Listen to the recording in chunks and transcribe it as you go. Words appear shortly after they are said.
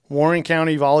Warren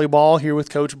County Volleyball here with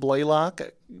Coach Blaylock.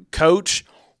 Coach,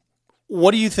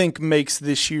 what do you think makes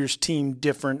this year's team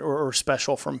different or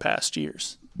special from past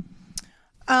years?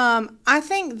 I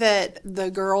think that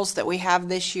the girls that we have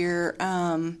this year,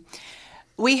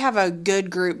 we have a good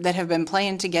group that have been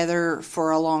playing together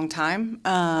for a long time,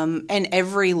 and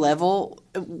every level,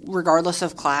 regardless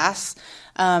of class.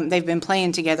 They've been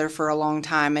playing together for a long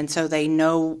time, and so they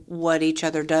know what each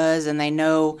other does, and they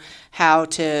know how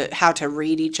to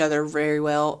read each other very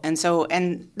well.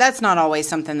 And that's not always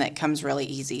something that comes really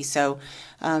easy. So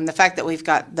the fact that we've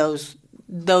got those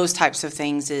types of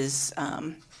things is,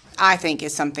 I think,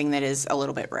 is something that is a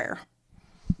little bit rare.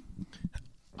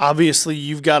 Obviously,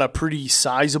 you've got a pretty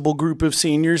sizable group of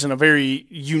seniors and a very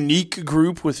unique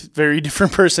group with very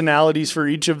different personalities for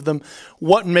each of them.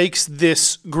 What makes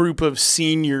this group of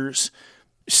seniors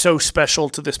so special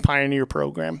to this Pioneer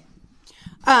program?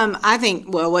 I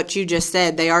think, well, what you just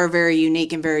said, they are very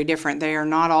unique and very different. They are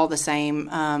not all the same,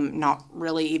 not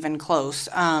really even close.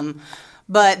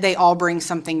 But they all bring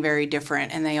something very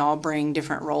different, and they all bring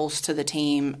different roles to the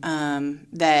team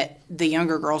that the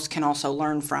younger girls can also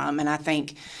learn from. And I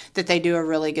think that they do a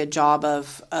really good job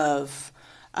of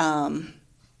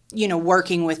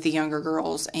working with the younger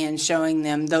girls and showing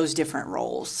them those different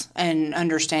roles and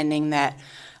understanding that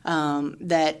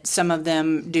that some of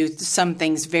them do some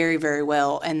things very, very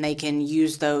well, and they can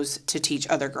use those to teach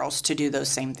other girls to do those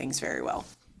same things very well.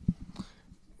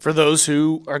 For those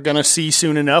who are going to see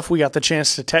soon enough, we got the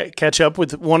chance to catch up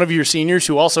with one of your seniors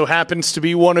who also happens to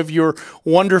be one of your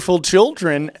wonderful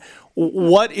children.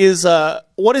 What is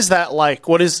that like?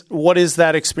 What is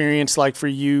that experience like for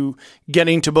you,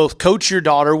 getting to both coach your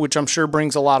daughter, which I'm sure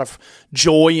brings a lot of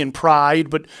joy and pride,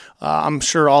 but I'm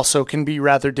sure also can be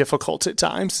rather difficult at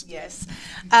times? Yes.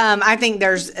 I think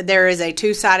there is a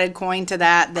two-sided coin to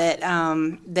that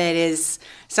is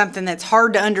something that's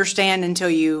hard to understand until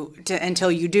you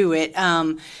do it.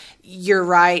 You're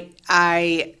right.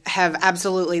 I have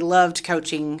absolutely loved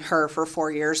coaching her for 4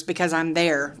 years because I'm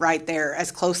there, right there,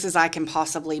 as close as I can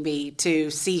possibly be to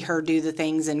see her do the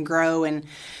things and grow and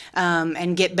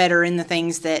get better in the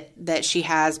things that she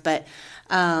has. But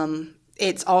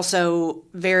it's also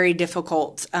very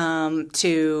difficult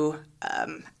to.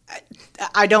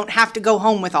 I don't have to go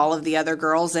home with all of the other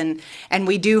girls, and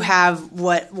we do have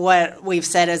what we've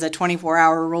said as a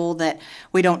 24-hour rule that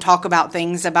we don't talk about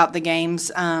things about the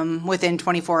games within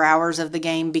 24 hours of the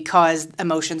game because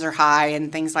emotions are high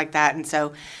and things like that. And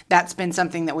so that's been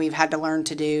something that we've had to learn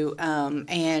to do.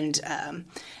 And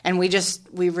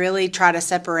we really try to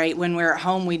separate. When we're at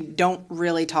home, we don't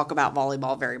really talk about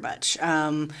volleyball very much.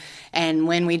 And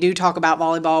when we do talk about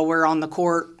volleyball, we're on the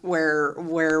court where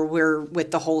we're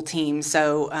with the whole team.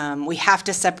 So we have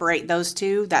to separate those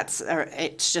two.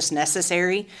 It's just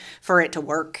necessary for it to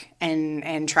work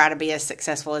and try to be as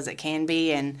successful as it can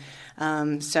be. And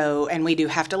and we do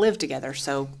have to live together.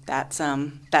 So that's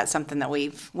something that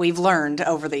we've learned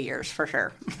over the years for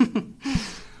sure.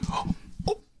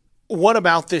 What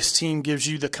about this team gives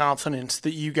you the confidence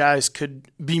that you guys could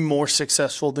be more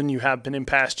successful than you have been in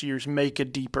past years, make a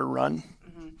deeper run?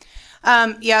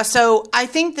 Mm-hmm. So I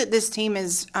think that this team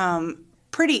is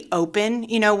pretty open.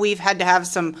 We've had to have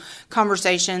some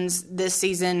conversations this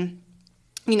season,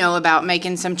 about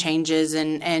making some changes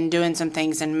and doing some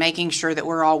things and making sure that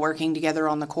we're all working together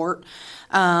on the court.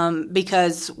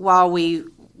 Because while we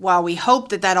hope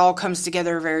that all comes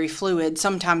together very fluid,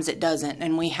 sometimes it doesn't,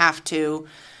 and we have to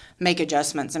make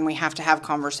adjustments and we have to have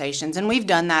conversations. And we've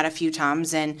done that a few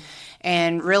times,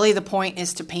 and really the point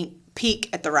is to peak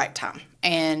at the right time.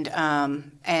 And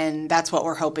that's what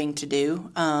we're hoping to do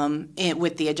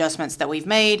with the adjustments that we've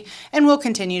made and we'll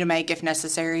continue to make if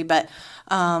necessary. But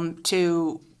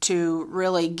to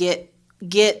really get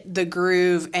the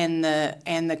groove and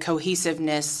the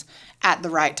cohesiveness at the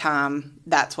right time,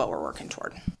 that's what we're working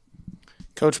toward.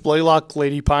 Coach Blaylock,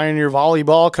 Lady Pioneer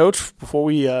Volleyball. Coach, before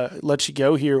we let you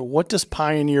go here, what does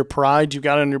Pioneer Pride, you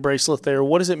got on your bracelet there,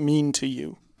 what does it mean to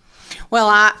you? Well,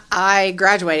 I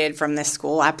graduated from this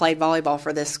school. I played volleyball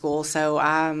for this school, so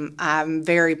I'm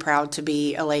very proud to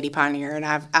be a Lady Pioneer, and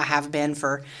I have been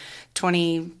for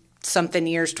 20-something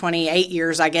years, 28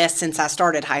 years, I guess, since I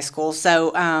started high school.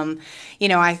 So,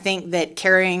 I think that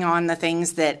carrying on the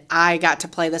things that I got to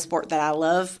play the sport that I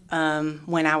love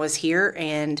when I was here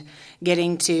and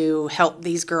getting to help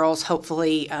these girls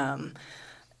hopefully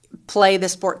play the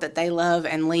sport that they love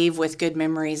and leave with good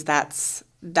memories,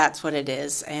 that's what it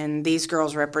is. And these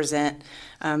girls represent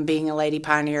being a Lady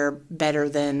Pioneer better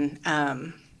than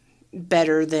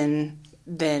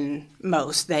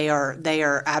most. They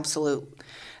are absolute.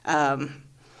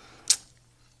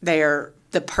 They are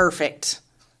the perfect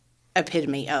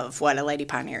epitome of what a Lady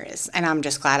Pioneer is. And I'm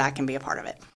just glad I can be a part of it.